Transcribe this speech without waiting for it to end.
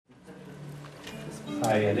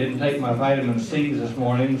I didn't take my vitamin C this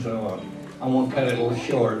morning, so I'm going to cut it a little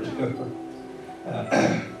short.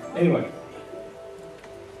 Anyway,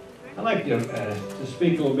 I'd like to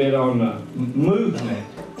speak a little bit on movement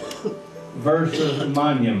versus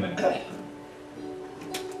monument.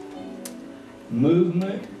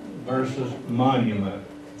 Movement versus monument.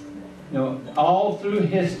 You know, all through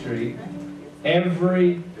history,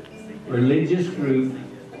 every religious group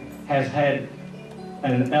has had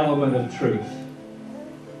an element of truth.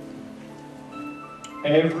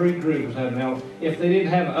 Every group has had an element. If they didn't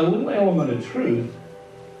have a little element of truth,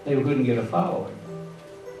 they wouldn't get a following.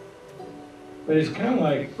 But it's kind of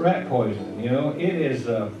like rat poison, you know. It is,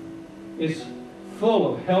 it's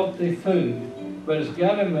full of healthy food, but it's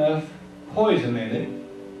got enough poison in it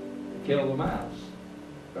to kill the mouse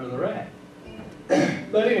or the rat.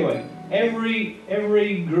 But anyway,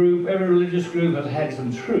 every group, every religious group has had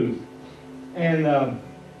some truth. And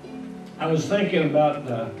I was thinking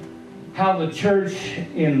about how the church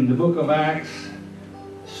in the book of Acts,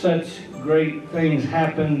 such great things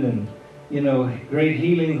happened, and you know, great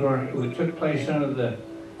healings which took place under the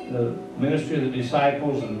ministry of the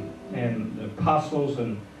disciples and the apostles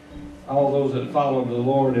and all those that followed the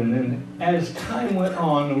Lord. And then as time went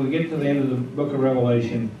on, and we get to the end of the book of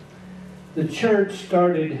Revelation, the church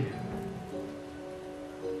started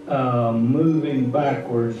moving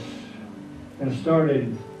backwards and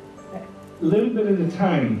started a little bit at a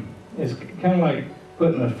time. It's kind of like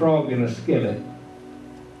putting a frog in a skillet.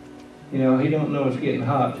 You know, he don't know it's getting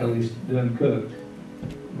hot till he's done cooked.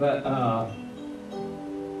 But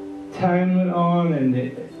time went on, and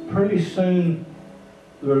pretty soon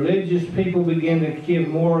the religious people began to give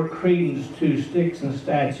more credence to sticks and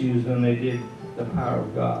statues than they did the power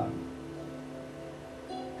of God.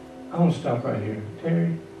 I want to stop right here.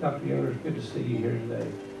 Terry, Dr. Yoder, it's good to see you here today.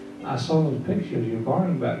 I saw those pictures. Your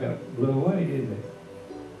barn about got blew away, didn't it?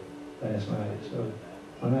 Last night. So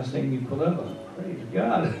when I seen you pull up, I praise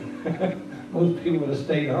God. Most people would have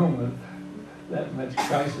stayed home with that much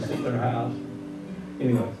crisis at their house.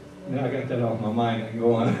 Anyway, now I got that off my mind. I can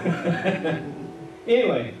go on.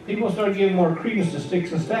 Anyway, people started giving more credence to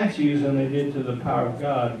sticks and statues than they did to the power of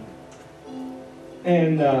God.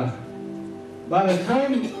 And by the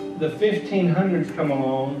time the 1500s come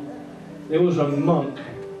along, there was a monk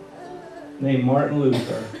named Martin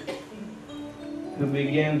Luther who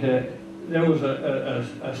began to, there was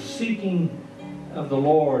a seeking of the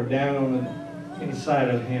Lord down on the inside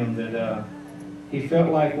of him, that he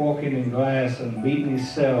felt like walking in glass and beating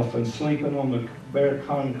himself and sleeping on the bare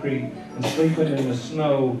concrete and sleeping in the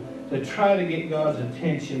snow to try to get God's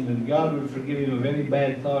attention, and God would forgive him of any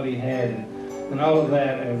bad thought he had and all of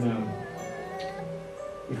that. And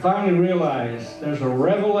he finally realized there's a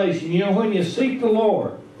revelation. You know, when you seek the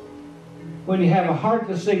Lord, when you have a heart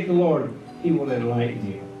to seek the Lord, He will enlighten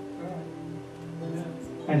you.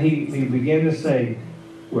 And he began to say,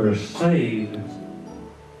 we're saved.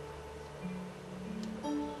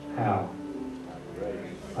 How?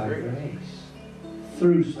 By grace.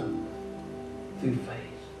 Through something. Through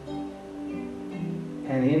faith.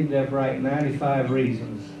 And he ended up writing 95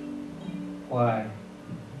 reasons why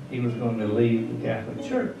he was going to leave the Catholic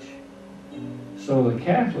Church. So the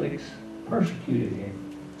Catholics persecuted him.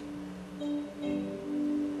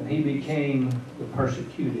 And he became the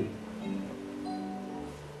persecuted.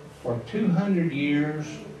 For 200 years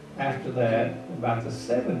after that, about the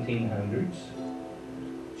 1700s,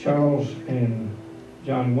 Charles and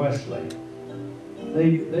John Wesley,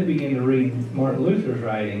 they began to read Martin Luther's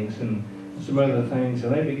writings and some other things,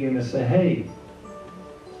 and they began to say, hey,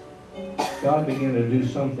 God began to do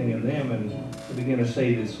something in them, and they began to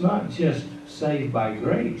say that it's not just saved by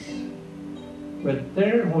grace, but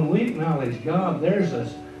there, when we acknowledge God, there's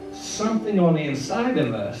something on the inside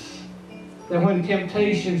of us that when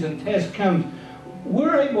temptations and tests come,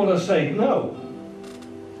 we're able to say no.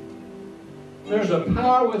 There's a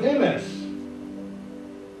power within us.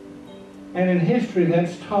 And in history,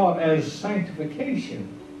 that's taught as sanctification.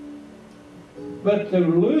 But the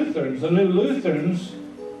Lutherans, the new Lutherans,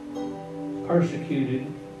 persecuted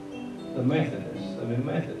the Methodists, the new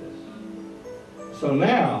Methodists. So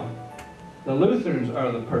now, the Lutherans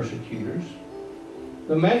are the persecutors.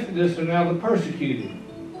 The Methodists are now the persecuted.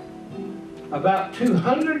 About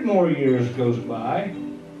 200 more years goes by,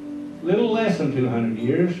 little less than 200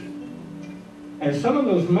 years, and some of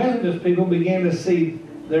those Methodist people began to see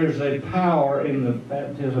there's a power in the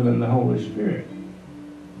baptism in the Holy Spirit.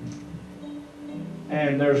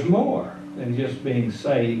 And there's more than just being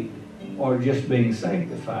saved or just being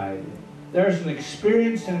sanctified. There's an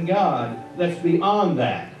experience in God that's beyond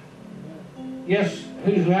that. Yes,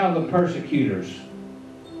 who's now the persecutors?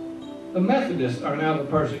 The Methodists are now the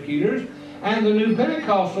persecutors, and the New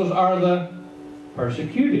Pentecostals are the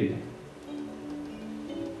persecuted.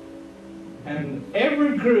 And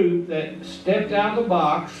every group that stepped out of the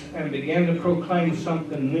box and began to proclaim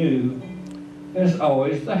something new is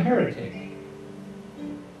always the heretic.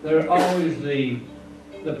 They're always the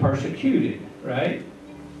persecuted, right?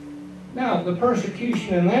 Now, the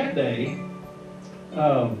persecution in that day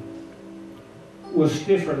was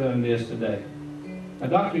stiffer than it is today. Now,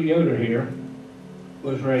 Dr. Yoder here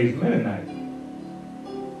was raised Mennonite.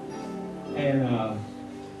 And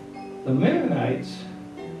the Mennonites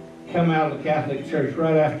come out of the Catholic Church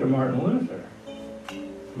right after Martin Luther.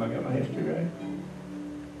 Have I got my history right?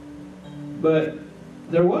 But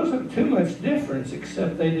there wasn't too much difference,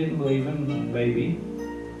 except they didn't believe in baby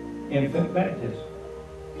infant baptism.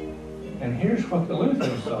 And here's what the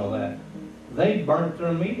Lutherans saw that. They burnt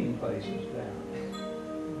their meeting places down.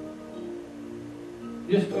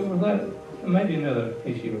 Just over that, maybe another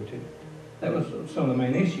issue or two. That was some of the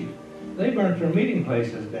main issues. They burnt their meeting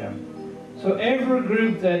places down. So every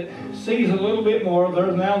group that sees a little bit more,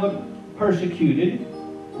 they're now the persecuted,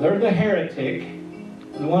 they're the heretic,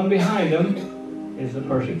 and the one behind them is the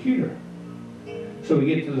persecutor. So we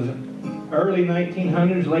get to the early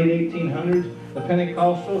 1900s, late 1800s, the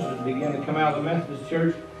Pentecostals that began to come out of the Methodist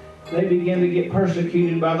Church, they began to get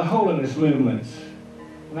persecuted by the holiness movements.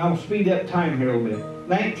 And I'll speed up time here a little bit.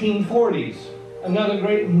 1940s, another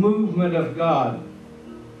great movement of God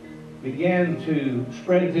began to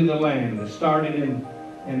spread through the land. It started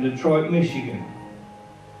in Detroit, Michigan.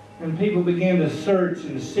 And people began to search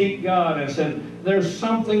and seek God and said, there's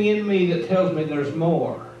something in me that tells me there's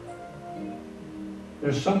more.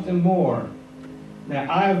 There's something more.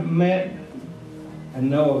 Now, I've met and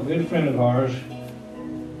know a good friend of ours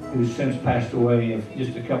who's since passed away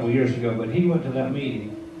just a couple years ago, but he went to that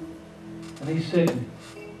meeting. And he said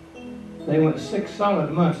they went 6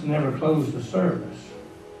 solid months and never closed the service.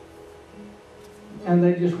 And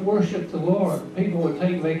they just worshiped the Lord. People would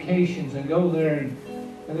take vacations and go there, and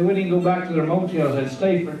they wouldn't even go back to their motels. They'd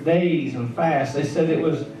stay for days and fast. They said it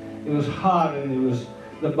was hot, and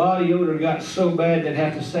the body odor got so bad they'd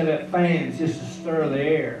have to set up fans just to stir the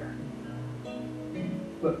air.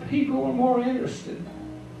 But people were more interested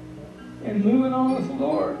in moving on with the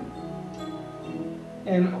Lord.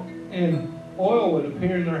 And oil would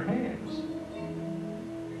appear in their hands.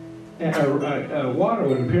 And water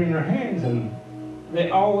would appear in their hands, and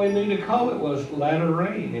all they knew to call it was latter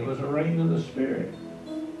rain. It was a rain of the Spirit.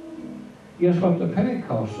 Guess what the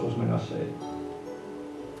Pentecostals now said?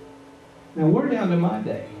 Now, we're down to my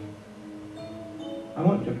day. I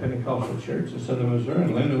went to a Pentecostal church in southern Missouri,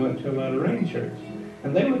 and Linda went to a latter rain church.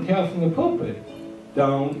 And they would tell from the pulpit,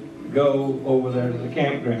 don't go over there to the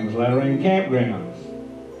campgrounds, latter rain campgrounds.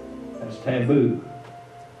 That's taboo.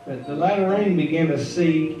 But the latter rain began to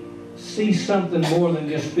see something more than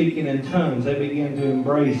just speaking in tongues. They began to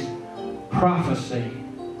embrace prophecy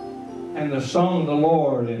and the song of the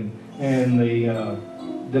Lord and the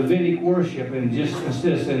Davidic worship, and just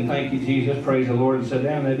instead of saying thank you Jesus, praise the Lord, and sit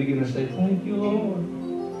down, they begin to say thank you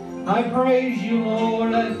Lord, I praise you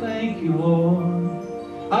Lord, I thank you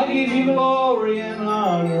Lord, I give you glory and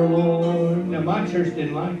honor Lord. Now my church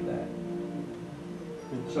didn't like that,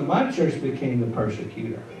 so my church became the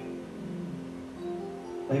persecutor.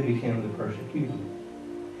 They became the persecuted.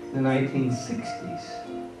 In the 1960s,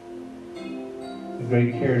 the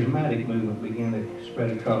great charismatic movement began to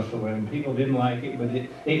spread across the land. People didn't like it, but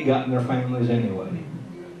it got in their families anyway.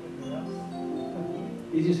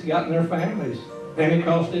 It just got in their families.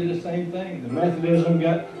 Pentecost did the same thing. The Methodism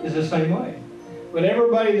is the same way. But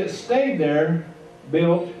everybody that stayed there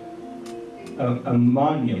built a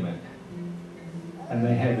monument. And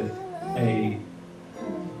they had a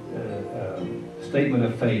statement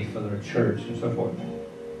of faith for their church and so forth.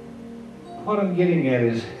 What I'm getting at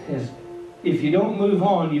is if you don't move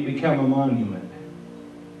on, you become a monument.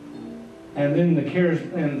 And then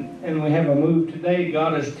and we have a move today.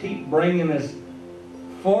 God is bringing us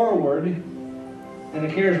forward, and the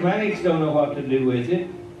charismatics don't know what to do with it.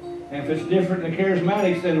 And if it's different than the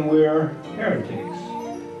charismatics, then we're heretics,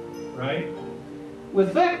 right?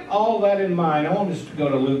 With all that in mind, I want us to go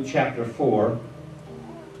to Luke chapter 4.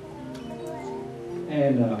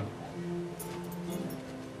 And,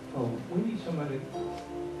 we need somebody.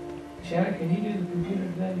 Shannon, can you do the computer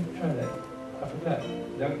today? Try that. I forgot.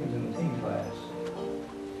 Duncan's in the team class.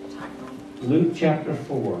 Luke chapter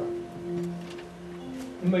 4.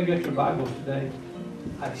 Anybody got your Bibles today?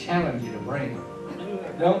 I challenge you to bring them.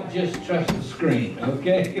 Don't just trust the screen,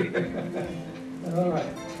 okay? All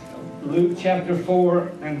right. Luke chapter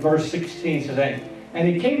 4 and verse 16 says that, and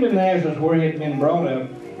he came to Nazareth where he had been brought up,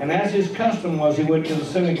 And as his custom was, he went to the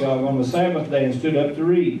synagogue on the Sabbath day and stood up to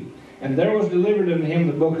read. And there was delivered unto him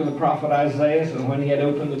the book of the prophet Isaiah, and when he had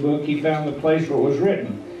opened the book, he found the place where it was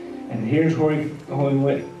written. And here's where he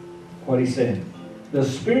went, what he said. The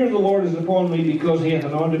Spirit of the Lord is upon me, because he hath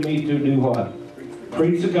anointed me to do what?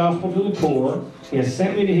 Preach the gospel to the poor. He has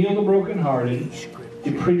sent me to heal the brokenhearted,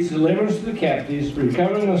 to preach deliverance to the captives,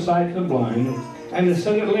 recovering the sight to the blind, and to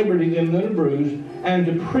set at liberty them that are bruised, and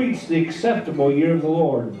to preach the acceptable year of the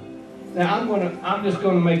Lord. Now I'm just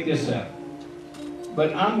going to make this up.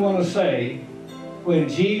 But I'm going to say, when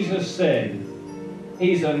Jesus said,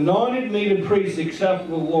 He's anointed me to preach the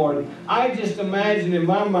acceptable of the Lord, I just imagine in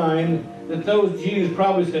my mind that those Jews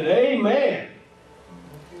probably said, Amen.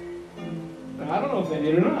 Now, I don't know if they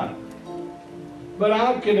did or not. But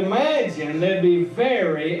I could imagine they'd be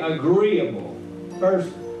very agreeable.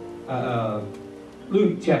 First,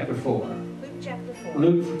 Luke chapter 4. Luke chapter 4.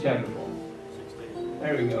 Luke chapter 4.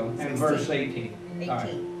 There we go. And verse 18. 18. All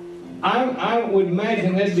right. I would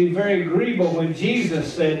imagine they'd be very agreeable when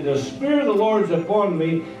Jesus said, the Spirit of the Lord is upon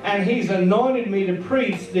me, and He's anointed me to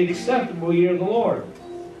preach the acceptable year of the Lord.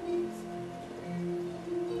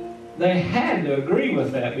 They had to agree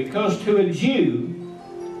with that, because to a Jew,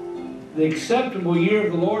 the acceptable year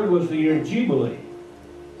of the Lord was the year of Jubilee.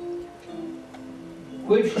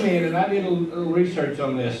 Which meant, and I did a little research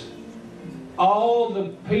on this, all the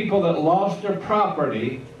people that lost their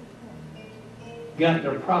property got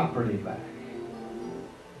their property back.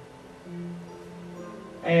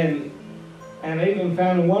 And they even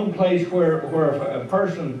found one place where a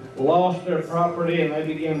person lost their property and they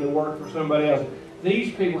began to work for somebody else.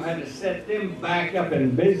 These people had to set them back up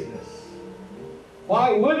in business.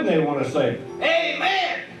 Why wouldn't they want to say,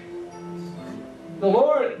 Amen? The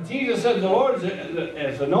Lord, Jesus said, the Lord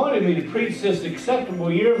has anointed me to preach this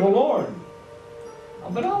acceptable year of the Lord.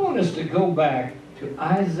 But I want us to go back to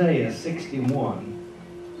Isaiah 61.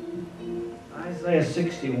 Isaiah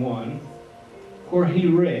 61, where he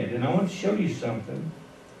read, and I want to show you something.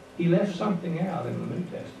 He left something out in the New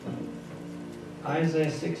Testament.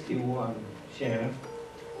 Isaiah 61, Shannon.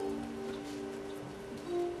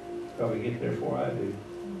 Probably get there before I do.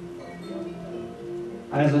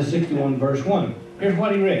 Isaiah 61, verse 1. Here's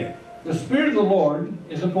what he read. The Spirit of the Lord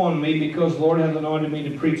is upon me, because the Lord hath anointed me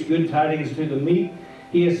to preach good tidings to the meek.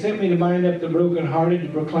 He has sent me to bind up the brokenhearted, to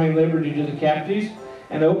proclaim liberty to the captives,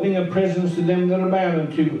 and opening of prisons to them that are bound,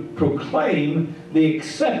 and to proclaim the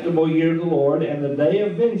acceptable year of the Lord, and the day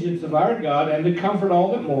of vengeance of our God, and to comfort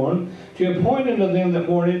all that mourn, to appoint unto them that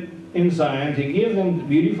mourn in Zion, to give them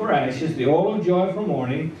beauty for ashes, the oil of joy for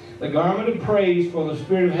mourning, the garment of praise for the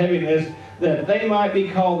spirit of heaviness, that they might be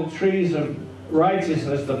called the trees of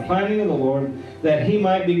righteousness, the planting of the Lord, that He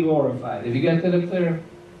might be glorified. Have you got that up there?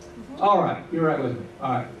 All right, you're right with me.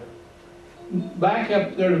 All right. Back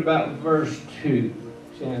up there to about verse 2.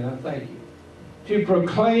 Shannon, thank you. To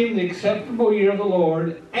proclaim the acceptable year of the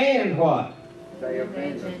Lord, and what? Day of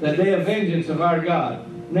vengeance. The day of vengeance of our God.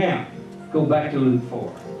 Now, go back to Luke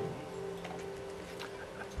 4.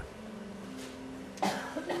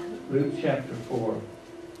 Luke chapter 4.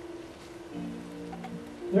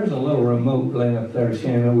 There's a little remote laying up there,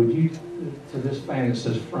 Shannon. Would you, to this fan that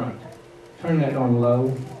says front, turn that on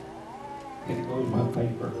low? It blows my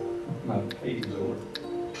paper, my pages over.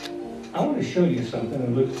 I want to show you something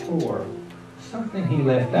in Luke 4. Something he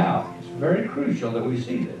left out. It's very crucial that we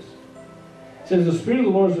see this. It says, the Spirit of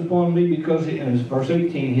the Lord is upon me, because, and verse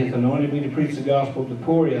 18, He hath anointed me to preach the gospel to the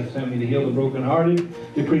poor. He hath sent me to heal the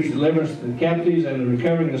brokenhearted, to preach deliverance to the captives, and the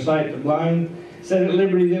recovering the sight to the blind, set at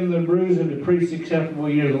liberty them that are bruised, and to preach the acceptable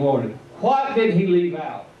year of the Lord. What did he leave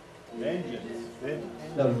out? Vengeance.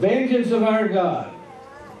 The vengeance of our God.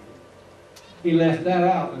 He left that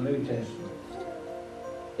out in the New Testament.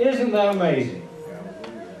 Isn't that amazing?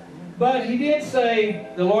 But he did say,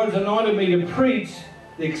 the Lord's anointed me to preach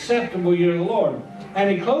the acceptable year of the Lord.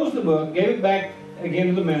 And he closed the book, gave it back again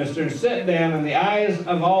to the minister, and sat down, and the eyes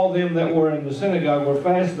of all them that were in the synagogue were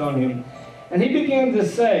fastened on him. And he began to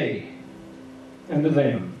say unto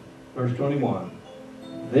them, verse 21,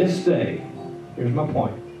 this day, here's my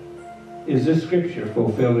point, is this scripture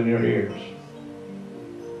fulfilled in your ears?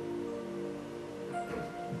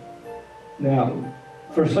 Now,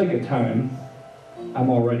 for sake of time, I'm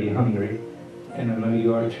already hungry, and I know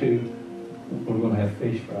you are too. We're going to have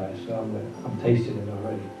fish fries, so I'm tasting it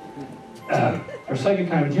already. For sake of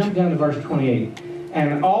time, jump down to verse 28.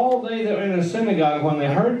 And all they that were in the synagogue, when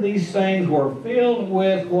they heard these things, were filled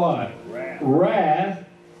with what? Wrath,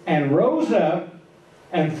 and rose up,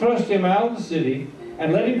 and thrust him out of the city,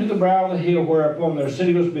 and led him to the brow of the hill whereupon their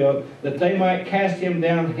city was built, that they might cast him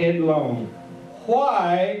down headlong.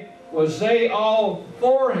 Why was they all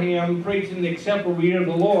for him preaching the acceptable year of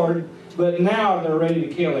the Lord, but now they're ready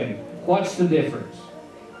to kill him. What's the difference?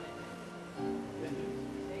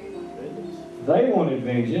 They wanted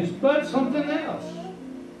vengeance, but something else.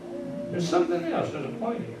 There's something else. There's a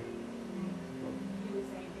point here.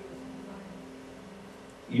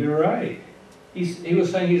 You're right. He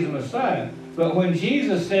was saying he's the Messiah. But when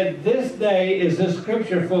Jesus said, "This day is this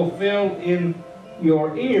scripture fulfilled in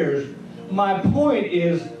your ears," my point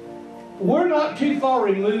is, we're not too far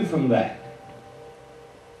removed from that.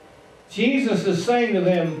 Jesus is saying to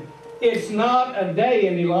them, it's not a day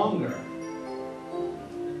any longer.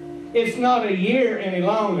 It's not a year any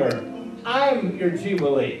longer. I'm your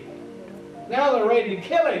Jubilee. Now they're ready to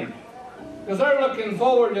kill him, because they're looking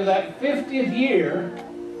forward to that 50th year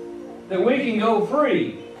that we can go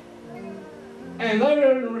free. And they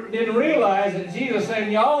didn't realize that Jesus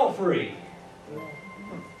saying, y'all free.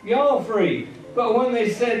 Y'all free. But when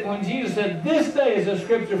Jesus said, this day is the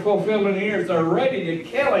scripture fulfilled in the earth, they're ready to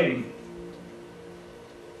kill him.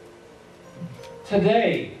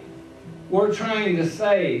 Today, we're trying to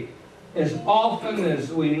say, as often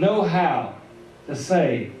as we know how to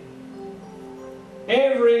say,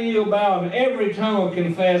 every knee will bow and every tongue will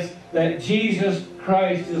confess that Jesus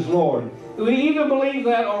Christ is Lord. We either believe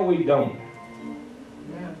that or we don't.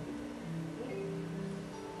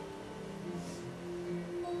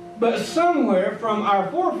 But somewhere from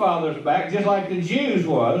our forefathers back, just like the Jews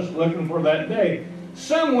was, looking for that day,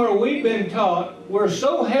 somewhere we've been taught we're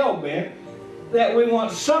so hell-bent that we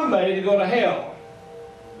want somebody to go to hell.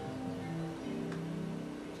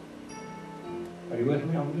 Are you with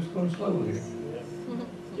me? I'm just going slow here.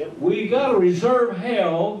 Yep. We got to reserve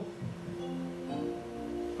hell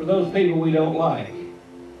for those people we don't like.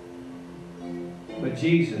 But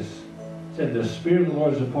Jesus said, the Spirit of the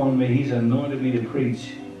Lord is upon me. He's anointed me to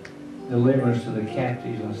preach deliverance to the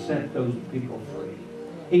captives and set those people free.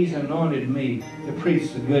 He's anointed me to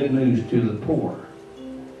preach the good news to the poor.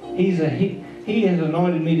 He has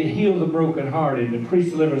anointed me to heal the brokenhearted and to preach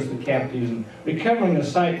deliverance to the captives and recovering the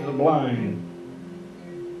sight to the blind.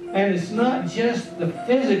 And it's not just the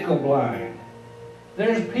physical blind.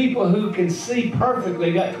 There's people who can see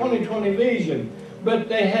perfectly, got 20/20 vision, but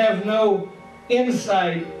they have no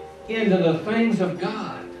insight into the things of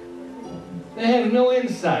God. They have no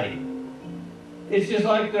insight. It's just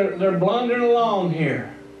like they're blundering along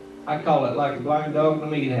here. I call it like a blind dog in the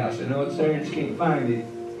meat house. They know it's there, just can't find it.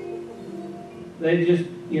 They just,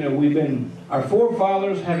 our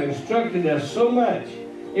forefathers have instructed us so much.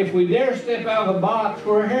 If we dare step out of the box,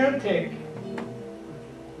 we're a heretic.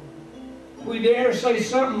 If we dare say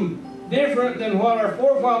something different than what our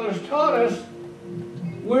forefathers taught us,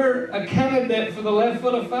 we're a candidate for the left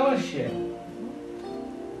foot of fellowship.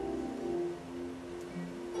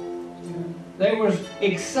 They were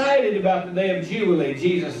excited about the day of Jubilee.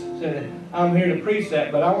 Jesus said, I'm here to preach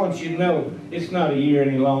that, but I want you to know it's not a year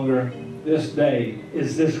any longer. This day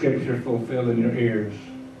is this scripture fulfilled in your ears.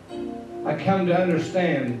 I come to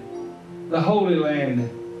understand the Holy Land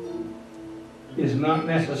is not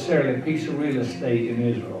necessarily a piece of real estate in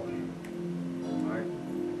Israel.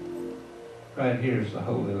 Right here's the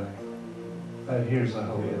Holy Land. Right here's the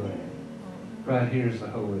Holy Land. Right here's the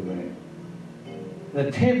Holy Land.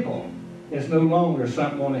 The temple is no longer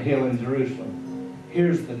something on a hill in Jerusalem.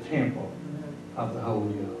 Here's the temple of the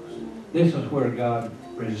Holy Ghost. This is where God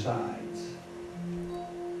resides.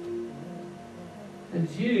 The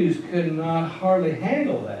Jews could not hardly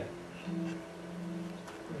handle that.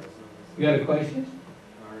 You got a question?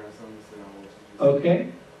 I got something to say on what you just said. Okay.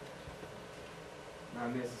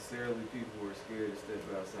 Not necessarily people who are scared to step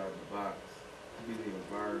outside the box. To be the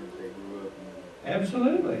environment they grew up in.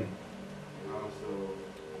 Absolutely. And also,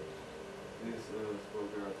 this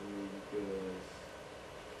spoke out to me because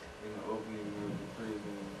in the opening of the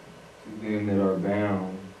prison, to them that are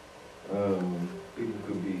bound, people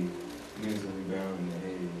could be mentally bound in the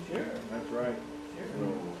head. Sure, that's right. So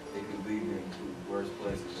it could lead them to worse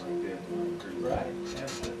places like that during prison. Right.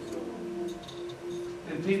 Absolutely.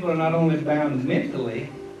 And people are not only bound mentally,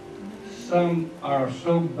 some are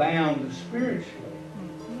so bound spiritually.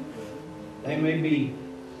 They may be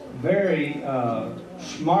very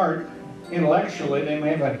smart intellectually. They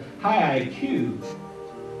may have a high IQ.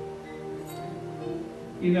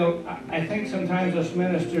 I think sometimes as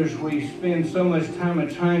ministers we spend so much time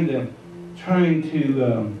trying to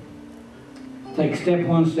take step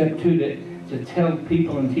one, step two to tell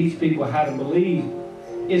people and teach people how to believe.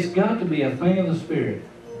 It's got to be a thing of the Spirit.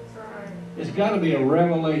 It's got to be a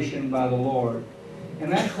revelation by the Lord.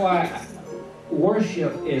 And that's why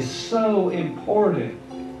worship is so important.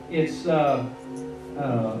 It's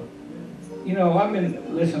You know, I've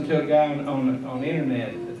been listening to a guy on the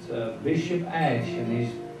internet. It's Bishop Ash, and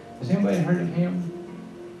has anybody heard of him?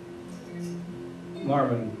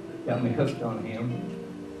 Marvin got me hooked on him.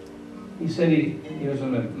 He said he was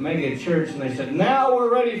in a mega church, and they said, now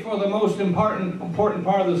we're ready for the most important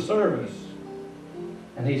part of the service.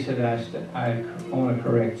 And he said, I want to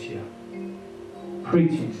correct you.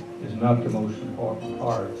 Preaching is not the most important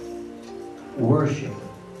part. Worship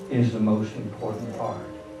is the most important part.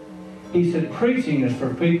 He said preaching is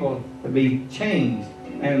for people to be changed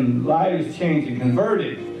and lives changed and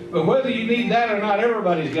converted. But whether you need that or not,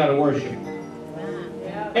 everybody's got to worship.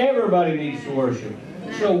 Everybody needs to worship.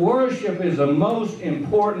 So worship is the most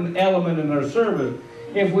important element in our service.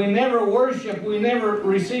 If we never worship, we never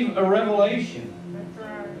receive a revelation.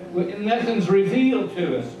 Nothing's revealed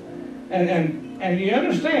to us. And you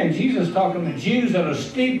understand, Jesus talking to Jews that are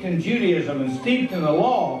steeped in Judaism and steeped in the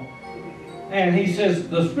law. And he says,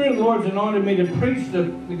 the Spirit of the Lord's anointed me to preach the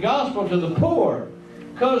gospel to the poor.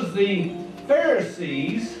 Because the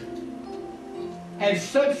Pharisees had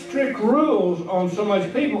such strict rules on so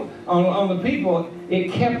much people, on the people,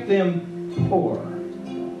 it kept them poor.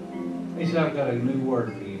 He said, I've got a new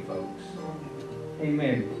word for you folks.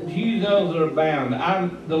 Amen. To you those that are bound,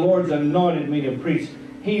 the Lord's anointed me to preach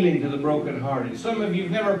healing to the brokenhearted. Some of you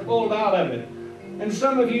have never pulled out of it. And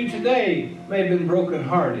some of you today may have been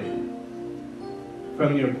brokenhearted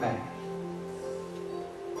from your past.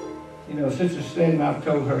 You know, Sister Stanton, I've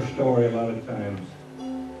told her story a lot of times.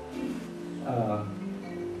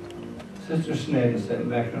 Sister Snedden, sitting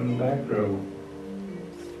back on the back row,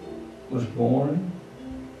 was born,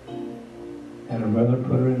 and her mother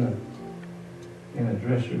put her in a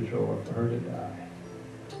dresser drawer for her to die.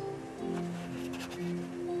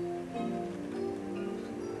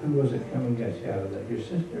 Who was it come and got you out of that? Your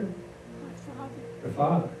sister? Your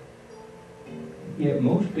father? Yet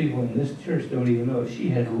most people in this church don't even know she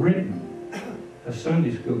had written a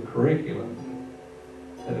Sunday school curriculum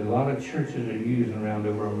that a lot of churches are using around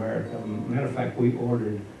over America. Matter of fact, we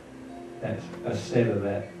ordered a set of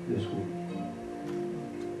that this week.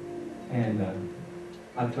 And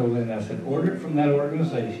I told Linda, I said, order it from that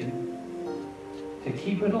organization to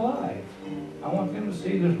keep it alive. I want them to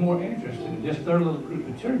see there's more interest in just their little group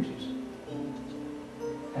of churches.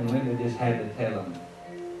 And Linda just had to tell them.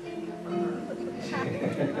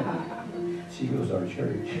 She goes to our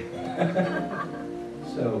church.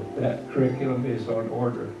 So that curriculum is on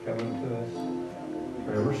order coming to us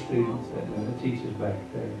for our students that Linda teaches back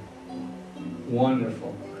there.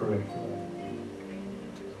 Wonderful curriculum.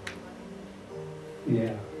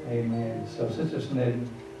 Yeah, amen. So Sister Snedden,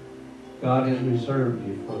 God has reserved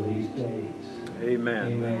you for these days. Amen.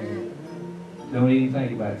 Amen. Don't even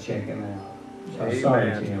think about checking out. So Amen.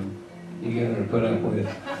 sorry, Tim. You got to put up with it.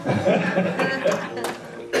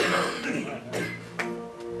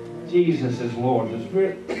 Jesus is Lord. The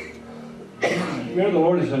Spirit of the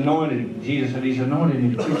Lord is anointed. Jesus said He's anointed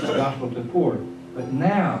me to preach the gospel to the poor. But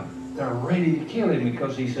now they're ready to kill Him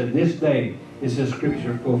because He said, this day is the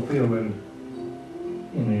scripture fulfilled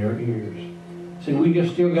in your ears. See, we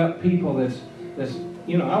just still got people that's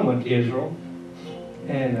you know, I went to Israel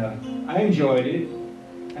and I enjoyed it.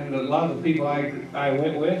 And a lot of the people I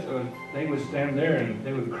went with, they would stand there and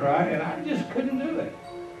they would cry, and I just couldn't do it.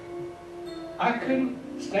 I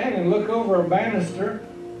couldn't stand and look over a banister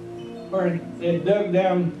where they dug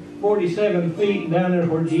down 47 feet down there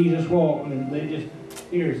where Jesus walked, and they just,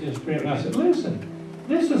 here's this script. And I said, listen,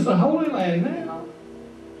 this is the Holy Land now.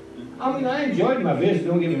 I mean, I enjoyed my visit,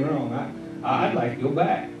 don't get me wrong. I'd like to go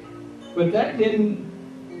back. But that didn't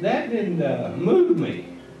move me.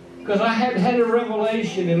 Because I had had a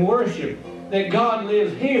revelation in worship that God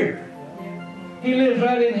lives here. He lives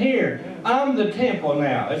right in here. I'm the temple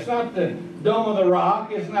now. It's not the Dome of the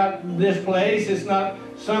Rock. It's not this place. It's not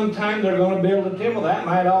sometime they're going to build a temple. That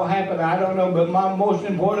might all happen. I don't know. But my most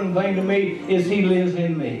important thing to me is He lives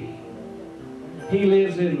in me. He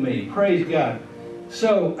lives in me. Praise God.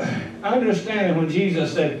 So, I understand when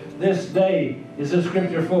Jesus said, this day is the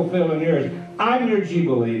scripture fulfilled in yours. I'm your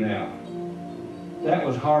Jubilee now. That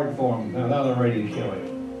was hard for them. Now they're ready to kill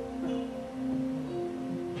Him.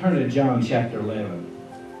 Turn to John chapter 11.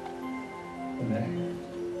 And then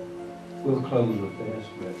we'll close with this,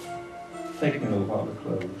 but take me a little while to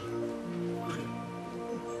close.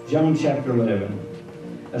 John chapter 11.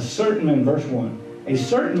 A certain man, verse 1. A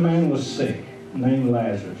certain man was sick, named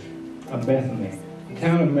Lazarus, of Bethany, the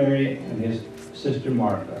town of Mary and his sister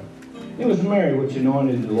Martha. It was Mary which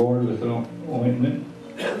anointed the Lord with an ointment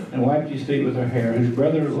and wiped His feet with her hair, whose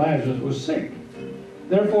brother Lazarus was sick.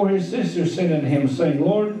 Therefore his sister sent unto Him, saying,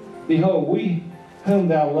 Lord, behold, we whom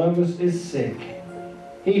thou lovest is sick.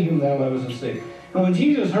 he whom thou lovest is sick. And when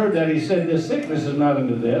Jesus heard that, he said, this sickness is not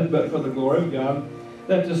unto death, but for the glory of God,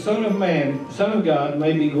 that the Son of God,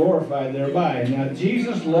 may be glorified thereby. Now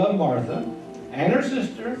Jesus loved Martha, and her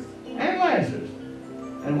sister, and Lazarus.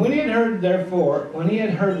 And when he had heard therefore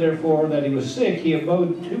that he was sick, he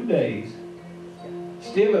abode 2 days,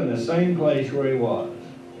 still in the same place where he was.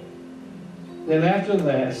 Then after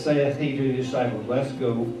that saith he to his disciples, let's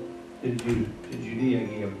go to Judea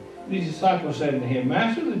again. These disciples said to him,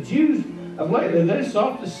 Master, the Jews of lately, they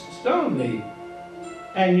sought to stone thee,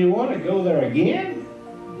 and you want to go there again?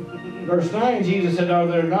 Verse 9, Jesus said, are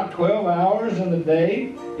there not 12 hours in the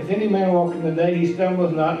day? If any man walk in the day, he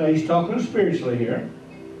stumbleth not. Now he's talking spiritually here.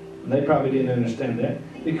 They probably didn't understand that.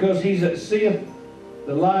 Because he seeth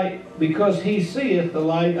the light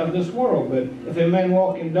of this world. But if a man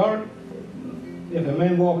walk in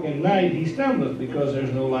night, he stumbleth, because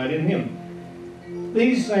there's no light in him.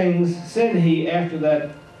 These things said he. After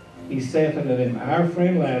that he saith unto them, our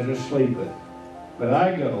friend Lazarus sleepeth, but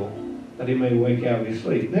I go, that he may wake out of his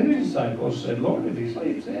sleep. Then the disciples said, Lord, if he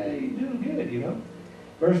sleeps, he's doing good, you know.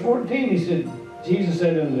 Verse 14, Jesus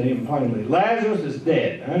said unto him plainly, Lazarus is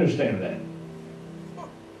dead. I understand that.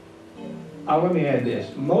 Let me add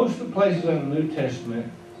this. Most of the places in the New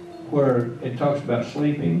Testament where it talks about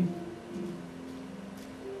sleeping,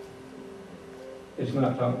 it's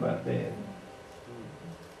not talking about dead.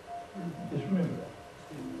 Just remember that.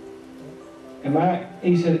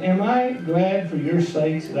 He said, am I glad for your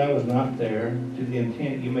sakes that I was not there, to the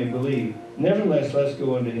intent you may believe? Nevertheless, let's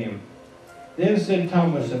go unto him. Then said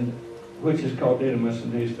Thomas, which is called Didymus,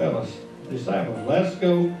 and his fellow disciples, let's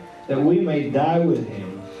go, that we may die with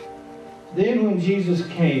him. Then when Jesus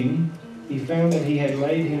came, he found that he had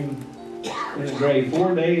laid him in the grave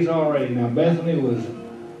 4 days already. Now Bethany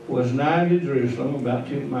was nigh to Jerusalem, about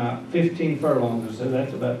 2 miles, 15 furlongs, so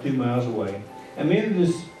that's about 2 miles away. And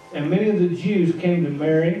many of the Jews came to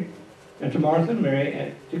Mary, and to Martha and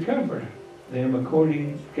Mary, to comfort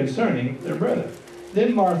them concerning their brother.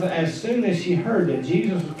 Then Martha, as soon as she heard that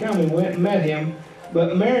Jesus was coming, went and met him,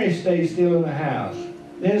 but Mary stayed still in the house.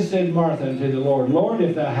 Then said Martha unto the Lord, Lord,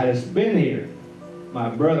 if thou hadst been here, my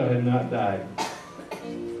brother had not died.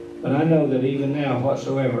 But I know that even now,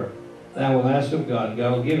 whatsoever thou wilt ask of God,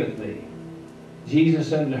 God will give it thee. Jesus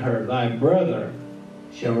said unto her, thy brother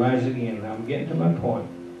shall rise again. Now I'm getting to my point.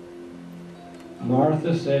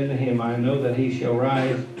 Martha said to him, I know that he shall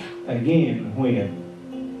rise again. When?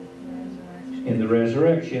 In the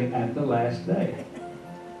resurrection at the last day.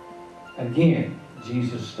 Again,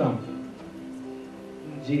 Jesus stumbled.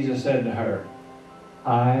 Jesus said to her,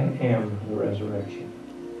 I am the resurrection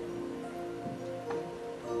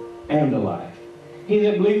and the life. He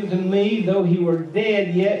that believeth in me, though he were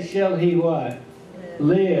dead, yet shall he what?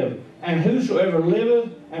 Live. And whosoever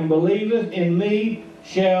liveth and believeth in me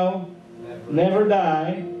shall never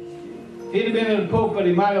die. If he'd have been in the pulpit,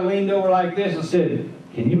 he might have leaned over like this and said,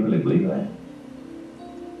 can you really believe that?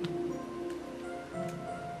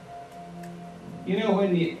 You know,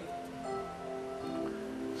 when you,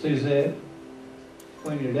 Suzette,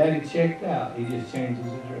 when your daddy checked out, he just changed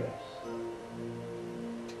his address.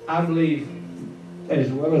 I believe,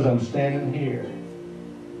 as well as I'm standing here,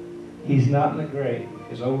 he's not in the grave.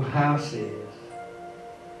 His old house is.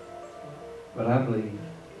 But I believe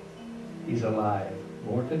he's alive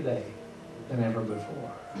more today than ever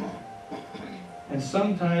before. And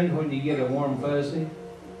sometimes when you get a warm fuzzy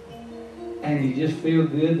and you just feel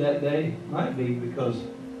good that day, might be because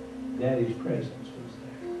Daddy's presence was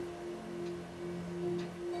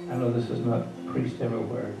there. I know this is not preached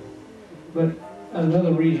everywhere, but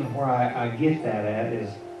another reason why I get that at is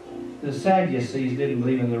the Sadducees didn't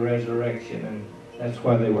believe in the resurrection, and that's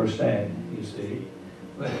why they were sad, you see.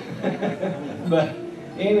 But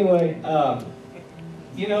anyway,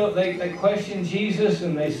 you know, they questioned Jesus,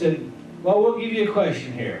 and they said, well, we'll give you a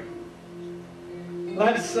question here.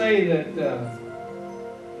 Let's say that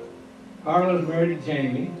Carla's married to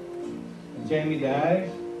Jamie, and Jamie dies,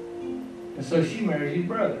 and so she marries his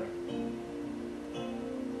brother.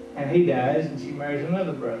 And he dies, and she marries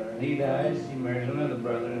another brother. And he dies, and she marries another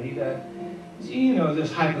brother, and he dies. See, you know,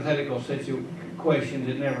 this hypothetical question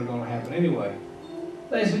is never going to happen anyway.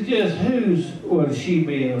 They suggest whose would she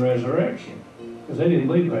be in the resurrection? Because they didn't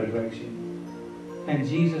believe resurrection. And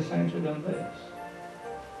Jesus answered them this.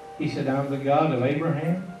 He said, I'm the God of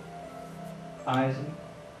Abraham, Isaac,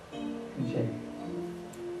 and Jacob.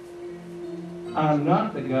 I'm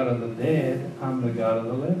not the God of the dead, I'm the God of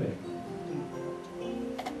the living.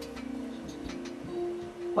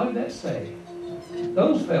 What did that say?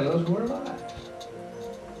 Those fellows were alive.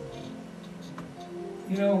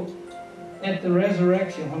 You know, at the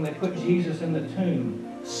resurrection, when they put Jesus in the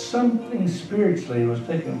tomb, something spiritually was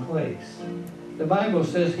taking place. The Bible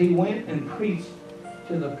says he went and preached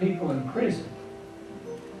to the people in prison.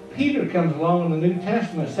 Peter comes along in the New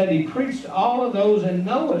Testament and said he preached all of those in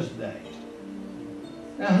Noah's day.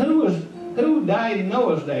 Now who died in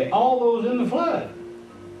Noah's day? All those in the flood.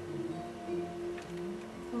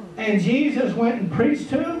 And Jesus went and preached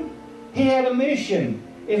to them. He had a mission.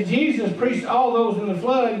 If Jesus preached all those in the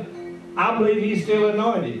flood, I believe he's still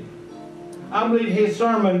anointed. I believe his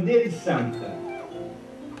sermon did something.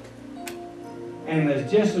 And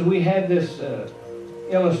just as we had this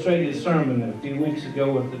illustrated sermon a few weeks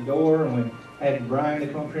ago with the door, and we had Brian to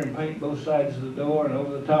come up here and paint both sides of the door and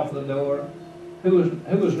over the top of the door. Who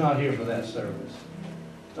was not here for that service?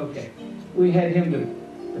 Okay. We had him to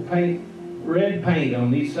paint red paint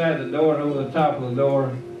on each side of the door and over the top of the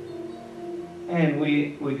door. And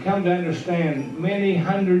we come to understand many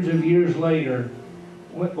hundreds of years later,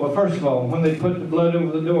 well, first of all, when they put the blood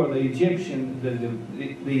over the door, the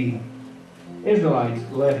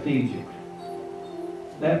Israelites left Egypt.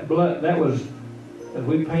 That blood, that was, as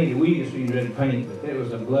we painted, we used to use red paint, but it was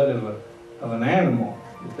the blood of an animal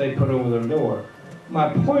that they put over their door.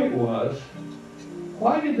 My point was,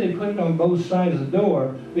 why did they put it on both sides of the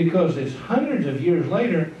door? Because it's hundreds of years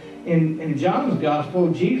later, in John's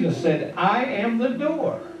Gospel, Jesus said, I am the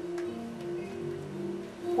door.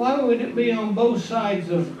 Why would it be on both sides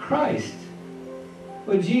of Christ?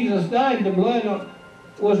 When Jesus died, the blood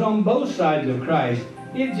was on both sides of Christ.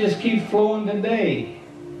 It just keeps flowing today.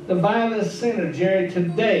 The vilest sinner, Jerry,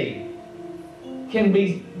 today can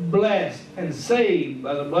be blessed and saved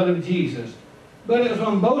by the blood of Jesus. But it was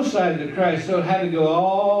on both sides of Christ, so it had to go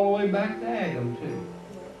all the way back to Adam too.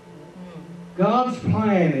 God's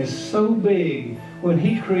plan is so big. When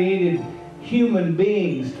he created human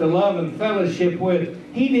beings to love and fellowship with,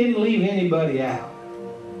 he didn't leave anybody out.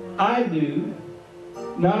 I do.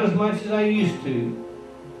 Not as much as I used to.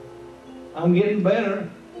 I'm getting better,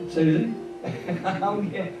 Susie.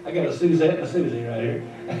 I got a Suzette and a Susie right here.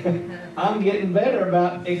 I'm getting better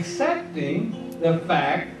about accepting the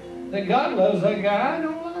fact that God loves that guy I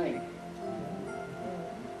don't like.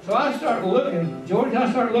 So I start looking, George, I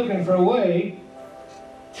start looking for a way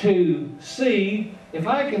to see if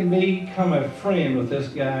I can become a friend with this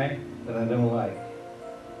guy that I don't like.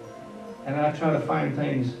 And I try to find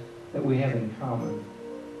things that we have in common.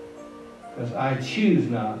 Because I choose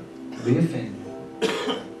not to be offended.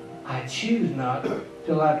 I choose not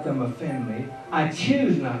to let them offend me. I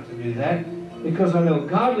choose not to do that because I know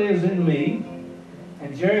God lives in me.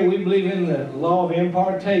 And Jerry, we believe in the law of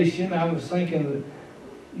impartation. I was thinking,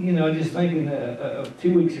 just thinking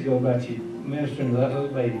 2 weeks ago about you ministering to that little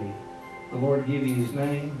baby. The Lord gave you his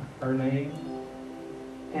name, her name,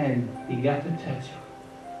 and he got to touch her.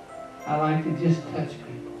 I like to just touch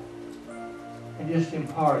people and just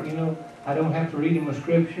impart. I don't have to read them a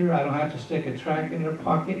scripture. I don't have to stick a tract in their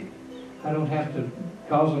pocket. I don't have to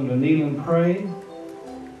cause them to kneel and pray.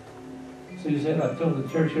 Susie said, I told the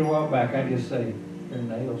church here a while back, I just say, your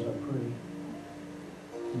nails are pretty.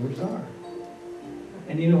 Yours are.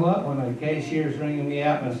 And you know what? When a cashier's ringing me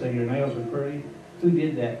out and I say, your nails are pretty, who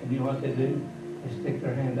did that? And you know what they do? They stick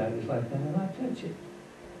their hand out just like that and I touch it.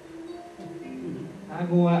 I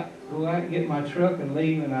go out and get my truck and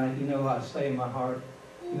leave, and I say in my heart,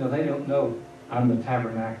 they don't know I'm the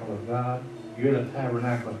tabernacle of God. You're the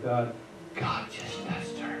tabernacle of God. God just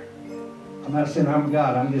touched her. I'm not saying I'm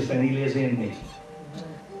God. I'm just saying he lives in me.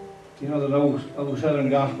 The old Southern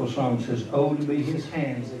gospel song says, oh, to be his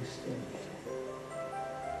hands extended.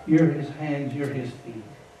 You're his hands, you're his feet.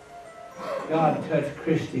 God touched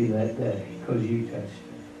Christy that day because you touched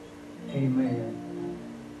her. Amen.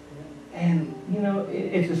 And,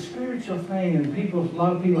 it's a spiritual thing, and a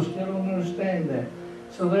lot of people still don't understand that.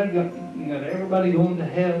 So they've got, everybody going to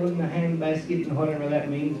hell in the handbasket and whatever that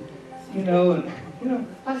means.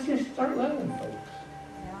 Let's just start loving folks.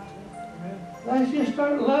 Let's just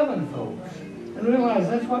start loving folks. And realize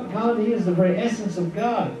that's what God is, the very essence of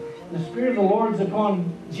God. The Spirit of the Lord's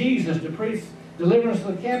upon Jesus to preach deliverance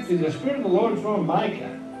to the captive. The Spirit of the Lord's on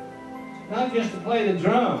Micah. Not just to play the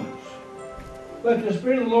drums. But the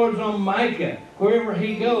Spirit of the Lord's on Micah. Wherever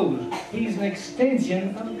he goes, he's an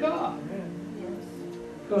extension of God.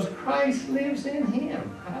 Because Christ lives in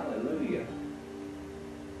him. Hallelujah.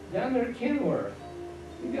 Down there at Kenworth,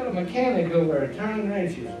 you got a mechanic over there turning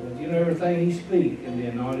wrenches, but everything he speaks can be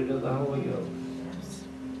anointed of the Holy Ghost.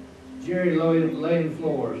 Jerry laying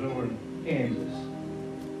floors over in Kansas.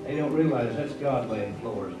 They don't realize that's God laying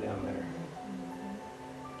floors down there.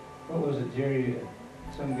 What was it, Jerry?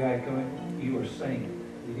 Some guy come in, you were singing.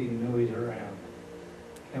 You didn't know he's around.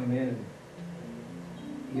 Come in.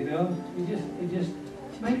 It just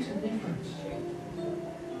makes a difference.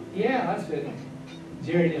 Yeah, I said,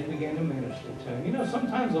 Jerry just began to minister to him. You know,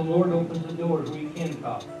 sometimes the Lord opens the doors where you can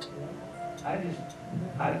talk. I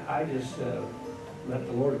just let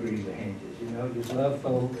the Lord grease the hinges, you know, just love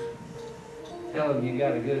folks. Tell them you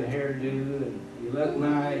got a good hairdo and you look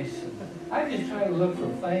nice. I just try to look for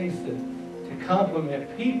things to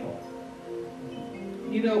compliment people.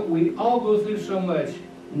 You know, we all go through so much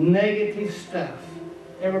negative stuff.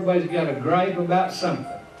 Everybody's got a gripe about something.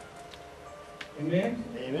 Amen?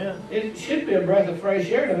 Amen. It should be a breath of fresh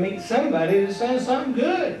air to meet somebody that says something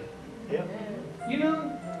good. Yep. You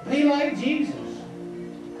know, be like Jesus.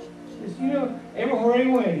 Just, you know, everywhere he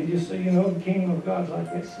went, he just said, you know, the kingdom of God's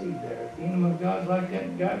like that seed there. The kingdom of God's like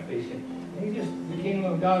that guy fishing. The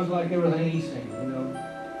kingdom of God's like everything he's seen, you know.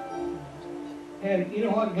 And you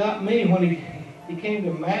know what got me when he came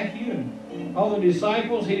to Matthew and all the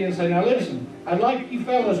disciples, he didn't say, now listen, I'd like you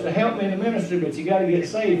fellas to help me in the ministry, but you got to get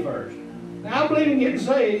saved first. Now I believe in getting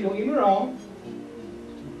saved, don't get me wrong.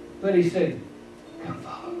 But he said, come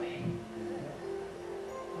follow me.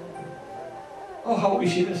 Oh, I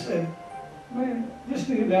wish he'd have said, man, just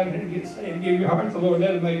kneel down here and get saved. Give your heart to the Lord.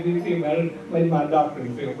 That'll make me feel better. Made my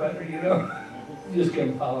doctrine feel better, you know. Just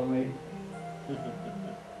come follow me.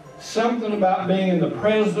 Something about being in the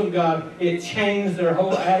presence of God, it changed their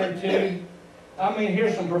whole attitude. I mean,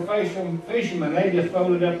 here's some professional fishermen. They just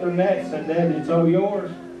folded up their nets and said, Dad, it's all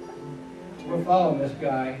yours. We're following this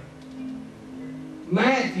guy.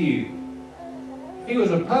 Matthew, he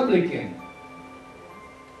was a publican.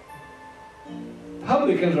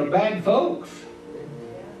 Publicans are bad folks.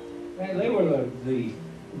 Man, they were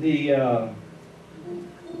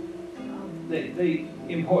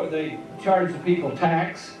they charged the people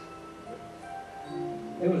tax.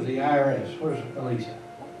 It was the IRS. Where's Alicia?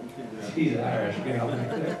 She's the IRS gal back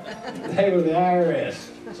there. They were the IRS,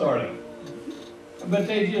 sort of. But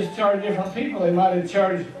they just charged different people. They might have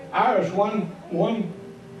charged Iris one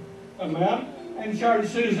amount and charged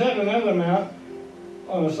Suzette another amount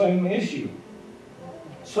on the same issue.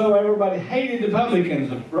 So everybody hated the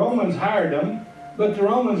publicans. The Romans hired them, but the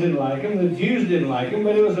Romans didn't like them. The Jews didn't like them,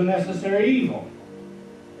 but it was a necessary evil.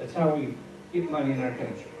 That's how we get money in our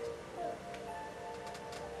country.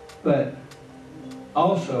 But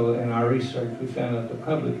also in our research, we found out the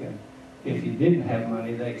publican, if you didn't have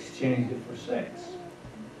money, they exchanged it for sex.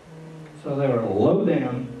 So they were low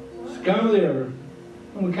down, scum of the earth.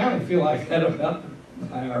 And we kind of feel like that about the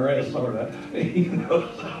IRS, sort of, you know,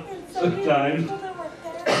 sometimes.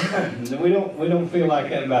 we don't feel like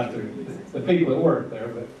that about the people that work there,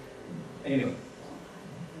 but anyway.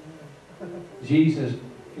 Jesus,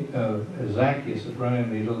 Zacchaeus is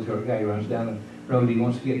running, the little short guy, he runs down the road, he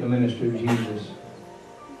wants to get the minister of Jesus.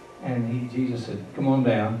 And Jesus said, come on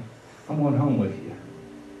down, I'm going home with you.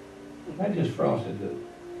 That just frosted the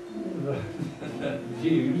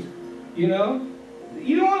Jews, you know.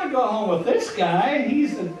 You don't want to go home with this guy.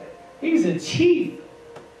 He's a chief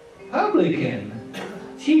publican,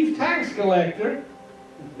 chief tax collector.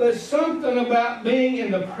 But something about being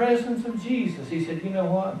in the presence of Jesus. He said, you know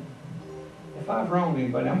what? If I've wronged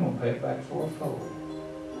anybody, I'm going to pay it back fourfold.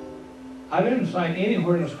 I didn't find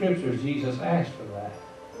anywhere in the scriptures Jesus asked for that.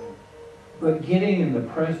 But getting in the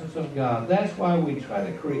presence of God. That's why we try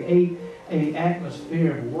to create an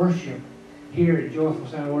atmosphere of worship here at Joyful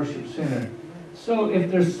Sound Worship Center. So if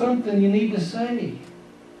there's something you need to say,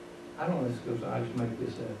 I don't know if this goes, I just make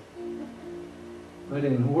this up. But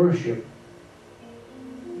in worship,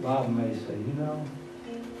 Bob may say, you know,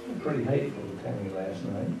 I'm pretty hateful to Tammy last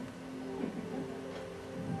night.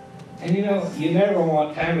 And you know, you never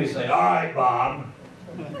want Tammy to say, all right, Bob.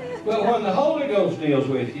 But when the Holy Ghost deals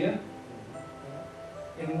with you,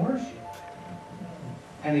 in worship,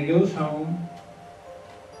 and he goes home,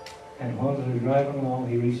 and while they're driving along,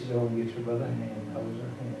 he reaches over and gets her by the hand, holds her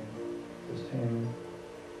hand, says, Tammy,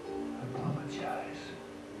 I apologize.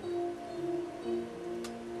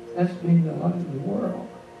 That's being the light of the world.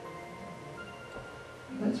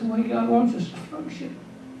 That's the way God wants us to function.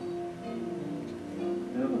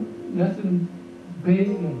 You know, nothing big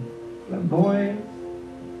and flamboyant,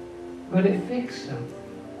 but it fixed something.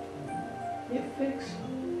 It fixed something.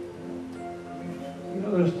 You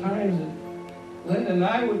know, there's times that Linda and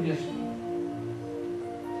I would just,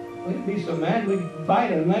 we'd be so mad we'd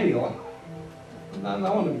bite a nail. Not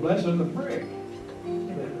knowing to bless her the brick.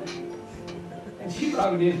 And she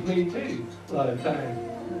probably did to me too, a lot of times.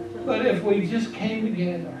 But if we just came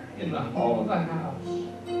together in the hall of the house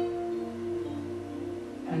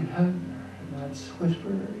and hugged her, and I'd whisper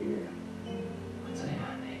in her ear, I'd say,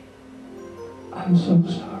 honey, I'm so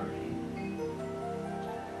sorry.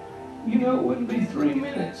 You know, it wouldn't be 3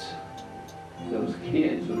 minutes. those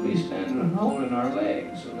kids would be standing holding our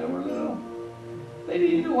legs when they were little. They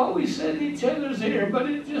didn't know what we said to each other's ear, but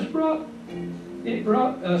it just brought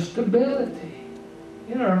a stability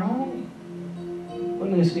in our home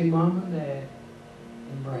when they see Mom and Dad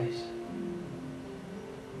embrace.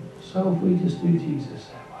 So if we just do Jesus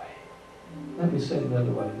that way, let me say it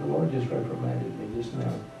another way. The Lord just reprimanded me just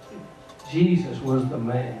now. Jesus was the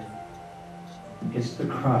man. It's the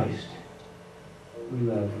Christ we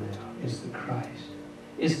love now. It's the Christ.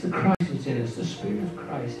 It's the Christ that's in us, the Spirit of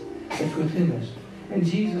Christ that's within us. And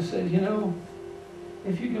Jesus said, you know,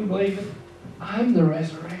 if you can believe it, I'm the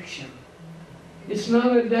resurrection. It's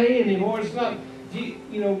not a day anymore. It's not,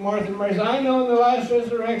 you know, Martha and Mary said, I know in the last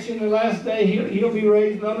resurrection, the last day, he'll be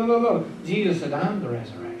raised. No, no, no, no. Jesus said, I'm the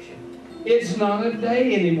resurrection. It's not a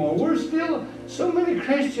day anymore. We're still, so many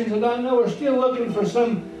Christians that I know are still looking for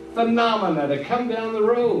some phenomena to come down the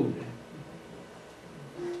road.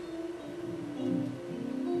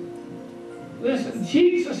 Listen,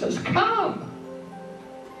 Jesus has come.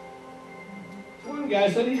 One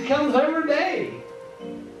guy said he comes every day.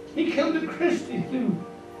 He comes to Christy through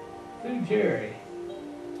Jerry.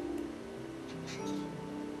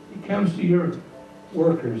 He comes to your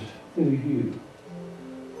workers through you.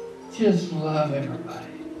 Just love everybody.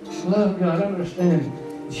 Love God. Understand,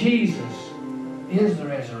 Jesus is the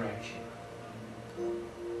resurrection.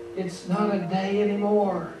 It's not a day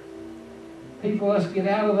anymore. People, let's get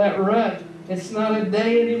out of that rut. It's not a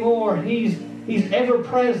day anymore. He's ever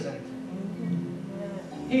present.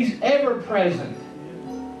 He's ever present.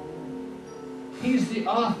 He's the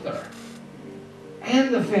author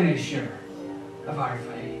and the finisher of our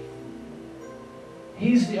faith.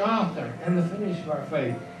 He's the author and the finisher of our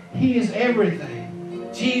faith. He is everything.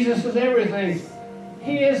 Jesus is everything.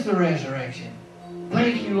 He is the resurrection.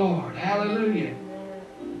 Thank you, Lord. Hallelujah.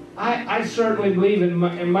 I certainly believe in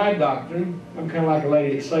my doctrine. I'm kind of like a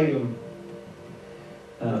lady at Salem.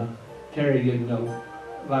 Terry didn't know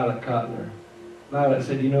Violet Kotler. Violet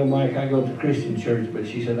said, you know, Mike, I go to Christian church, but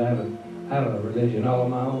she said, I have a religion all of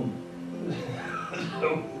my own.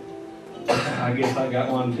 So I guess I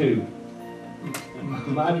got one too.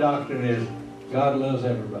 My doctrine is God loves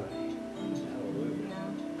everybody.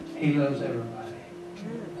 He loves everybody.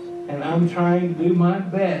 And I'm trying to do my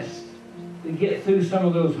best to get through some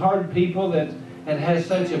of those hard people that has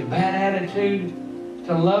such a bad attitude,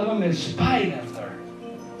 to love them in spite of their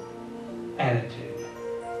attitude.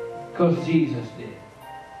 Because Jesus did.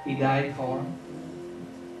 He died for them.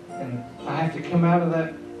 And I have to come out of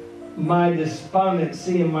that, my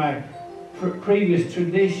despondency and my previous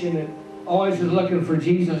tradition, and always is looking for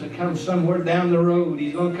Jesus to come somewhere down the road.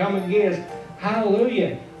 He's going to come and get us.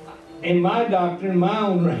 Hallelujah. In my doctrine, my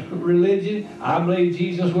own religion, I believe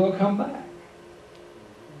Jesus will come back.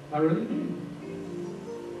 I really do.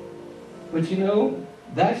 But you know,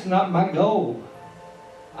 that's not my goal.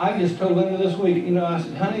 I just told Linda this week, you know, I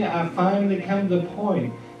said, honey, I finally come to the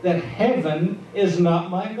point that heaven is not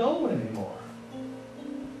my goal anymore.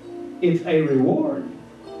 It's a reward.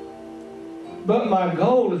 But my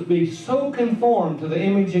goal is to be so conformed to the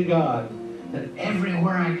image of God that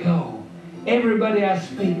everywhere I go, everybody I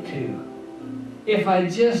speak to, if I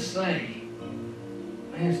just say,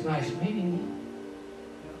 man, it's nice meeting you,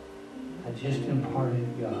 I just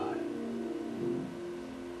imparted God.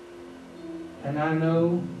 And I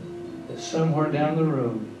know that somewhere down the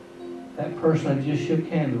road, that person I just shook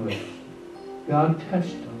hands with, God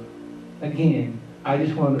touched them. Again, I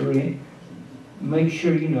just wanted to make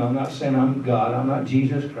sure you know, I'm not saying I'm God, I'm not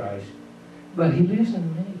Jesus Christ, but He lives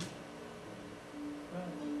in me.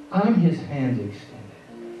 I'm His hands extended.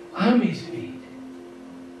 I'm His feet.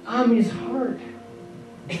 I'm His heart.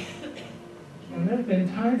 And there have been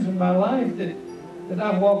times in my life that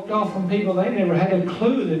I've walked off from people, they never had a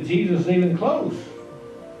clue that Jesus is even close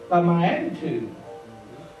by my attitude.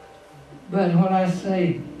 But when I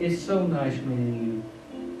say, it's so nice meeting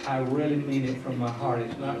you, I really mean it from my heart.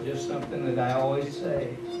 It's not just something that I always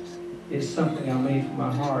say. It's something I mean from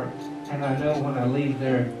my heart. And I know when I leave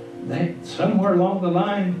there, somewhere along the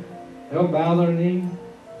line, they'll bow their knee.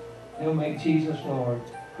 They'll make Jesus Lord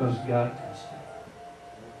because God touched them.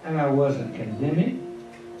 And I wasn't condemning.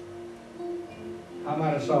 I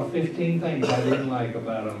might have saw 15 things I didn't like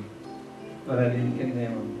about them, but I didn't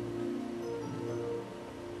condemn them.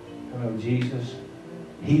 I know Jesus,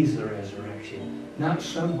 He's the resurrection. Not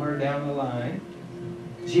somewhere down the line.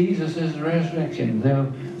 Jesus is the resurrection.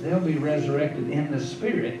 They'll be resurrected in the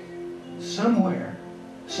Spirit somewhere,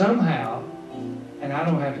 somehow, and I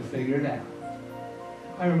don't have to figure it out.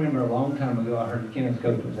 I remember a long time ago I heard Kenneth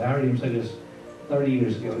Copeland, I heard him say this 30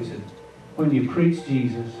 years ago. He said, when you preach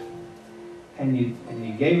Jesus and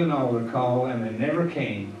you gave an altar call and they never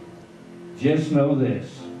came, just know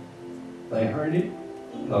this. They heard it,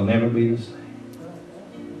 they'll never be the same.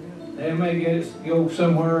 They may go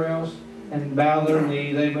somewhere else and bow their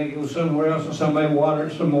knee. They may go somewhere else and somebody water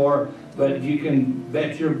it some more. But you can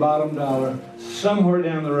bet your bottom dollar, somewhere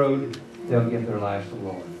down the road, they'll give their lives to the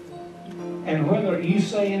Lord. And whether you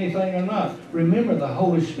say anything or not, remember the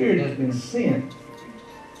Holy Spirit has been sent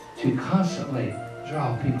to constantly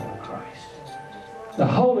draw people to Christ. The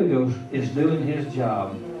Holy Ghost is doing His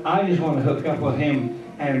job. I just want to hook up with Him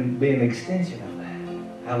and be an extension of that.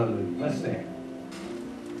 Hallelujah. Let's stand.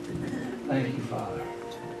 Thank you, Father.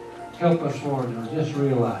 Help us, Lord, to just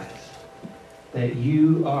realize that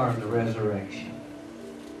you are the resurrection.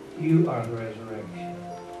 You are the resurrection.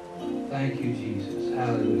 Thank you, Jesus.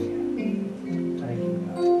 Hallelujah. Thank you,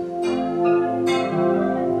 God.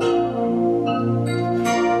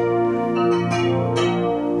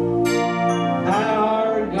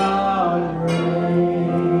 Our God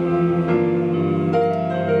reigns.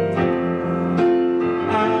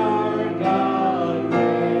 Our God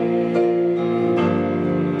reigns.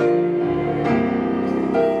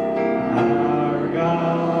 Our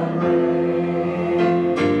God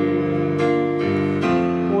reigns.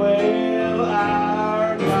 Well,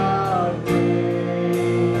 our God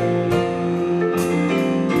reigns.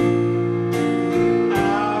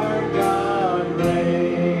 Our God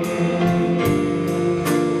reigns.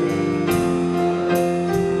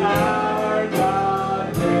 Our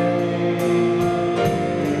God reigns.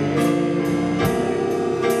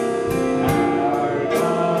 Our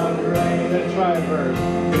God reigns. Let's try it first.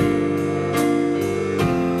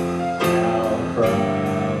 Now from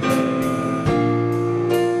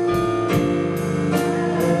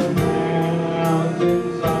the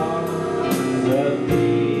mountains on the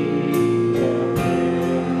peak of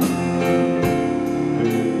Him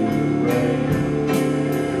who reigns.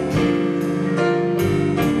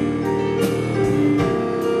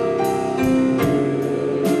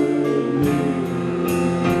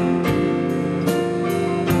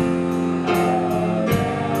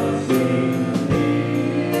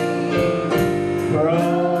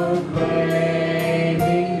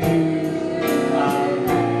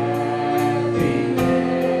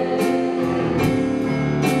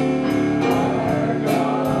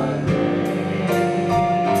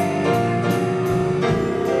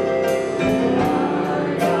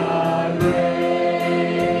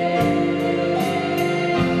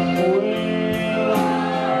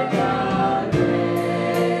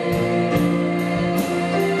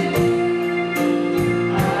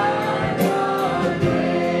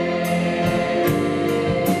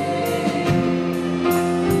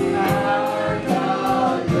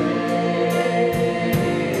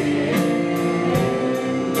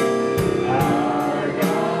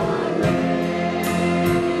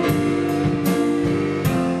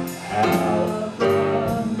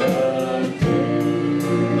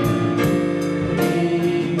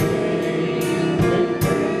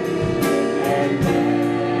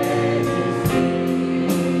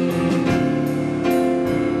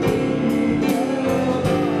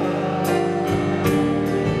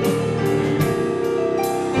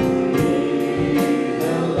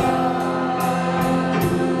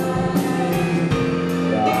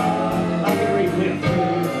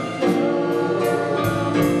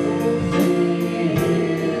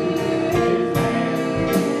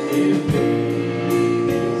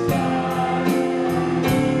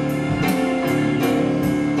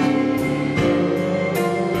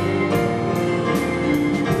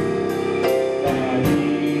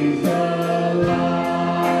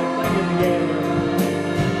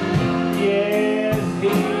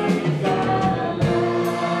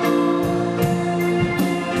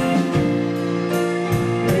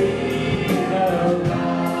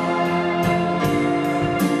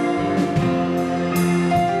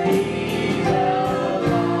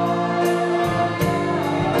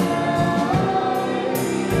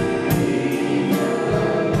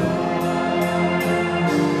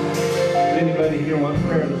 Anybody here want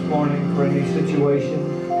prayer this morning for any situation?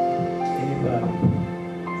 Anybody?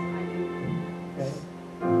 Okay.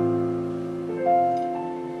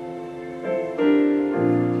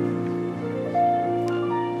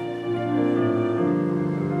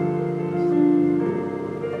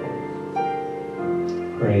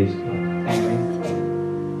 Praise God. Amen.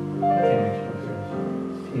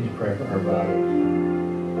 Please pray for her body.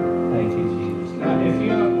 Thank you, Jesus. Now, if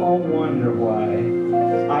you all wonder why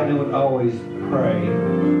I don't always pray,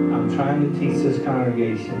 I'm trying to teach this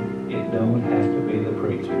congregation it don't have to be the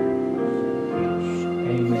preacher.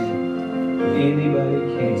 Amen. Anybody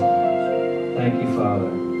can. Thank you, Father.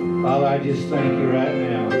 Father, I just thank you right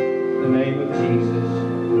now in the name of Jesus.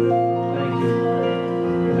 Thank you.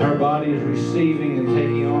 And her body is receiving and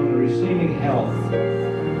taking on and receiving health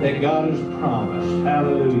that God has promised.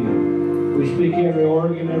 Hallelujah. We speak every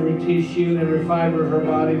organ, every tissue, and every fiber of her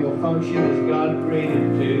body will function as God created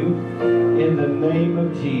it to. In the name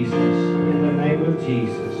of Jesus. In the name of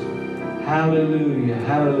Jesus. Hallelujah.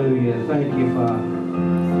 Hallelujah. Thank you, Father.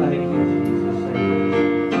 Thank you, Jesus. Thank you.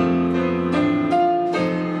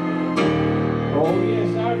 Oh,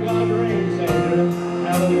 yes, our God reigns, Sandra.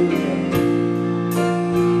 Hallelujah.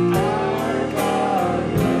 Our God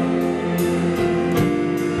reigns.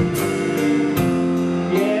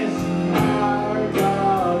 Yes, our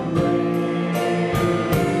God reigns.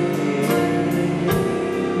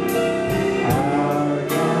 Our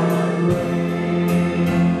God reigns.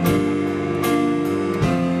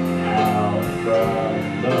 Out from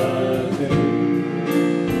the tomb,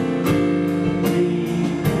 He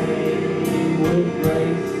came with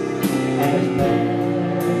grace and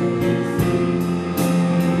majesty.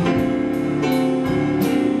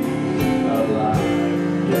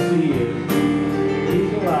 Alive, yes He is.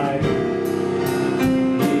 He's alive.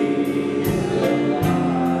 He's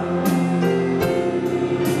alive.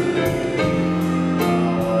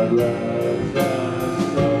 God loves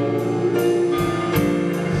us so.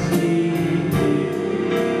 See His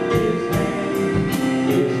hand,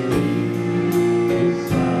 His feet, His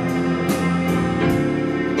side.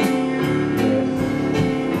 Yes,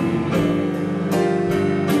 He can.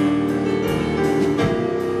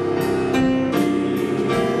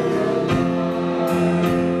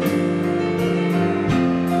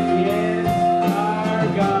 Yes, our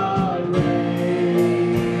God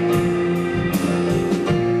reigns.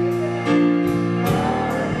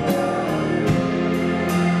 Our God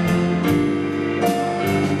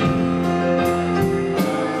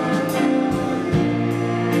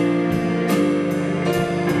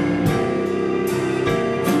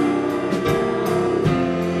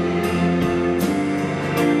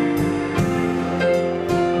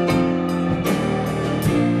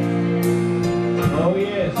Oh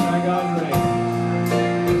yes, our God reigns.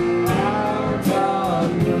 Our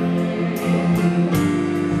God reigns.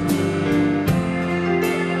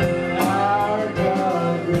 Our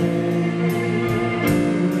God reigns.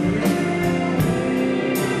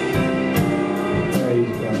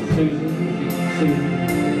 Praise God. Susan, Susan.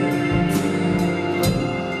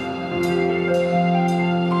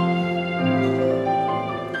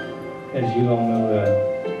 As you all know,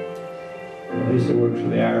 Lisa works for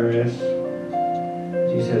the IRS.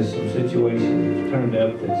 She says some situations have turned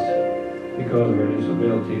up that's because of her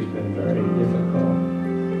disability has been very difficult.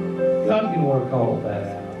 God can work all that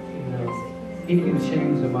out, you know. He can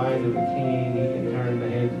change the mind of a king. He can turn the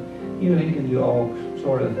head. You know, He can do all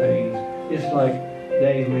sort of things. Just like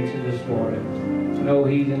Dave mentioned this morning. No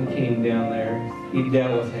heathen king down there. He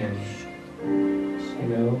dealt with him. You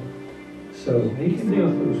know. So He can deal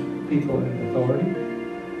with those people in authority.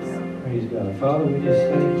 Praise God. Father, we just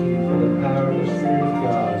thank you for the power of the Spirit of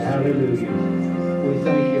God. Hallelujah. We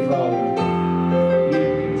thank you, Father. You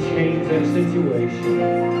can change that situation.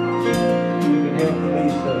 You can help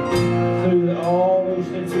Lisa through all those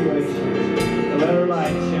situations. To let her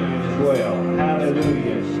light shine as well.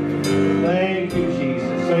 Hallelujah. Thank you,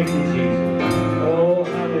 Jesus. Thank you, Jesus. Oh,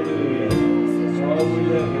 hallelujah. Oh, we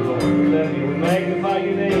love you, Lord. We love you. We magnify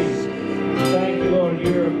your name. Thank you, Lord.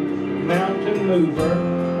 You're a mountain mover.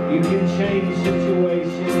 You can change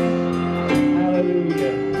situations.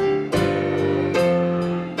 Hallelujah.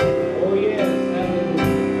 Oh yes,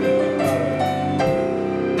 hallelujah.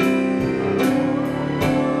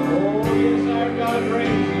 Oh yes, our God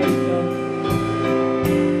reigns, Lisa.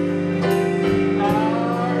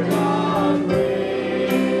 Our God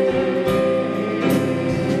reigns.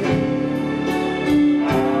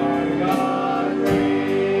 Our God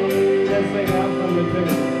reigns. Let's sing out from the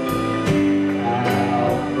tomb.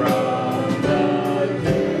 Out from the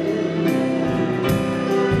tomb,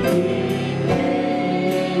 He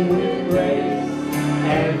came with grace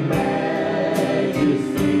and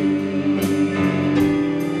majesty.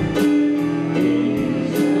 His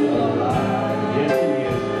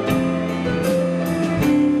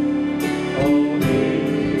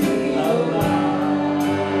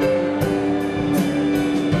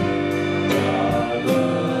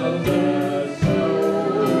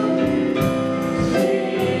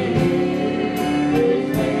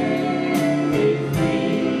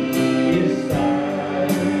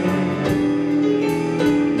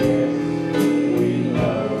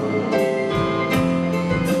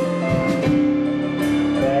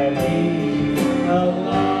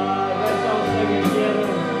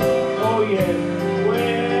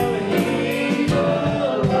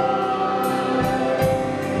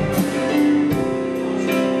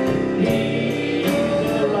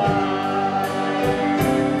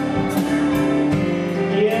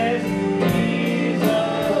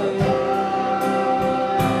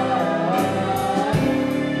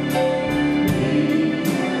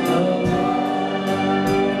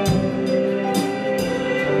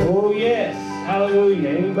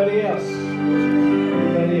Hallelujah. Anybody else?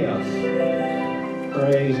 Anybody else?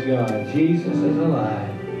 Praise God. Jesus is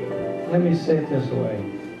alive. Let me say it this way.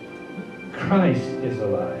 Christ is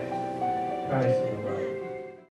alive. Christ is alive.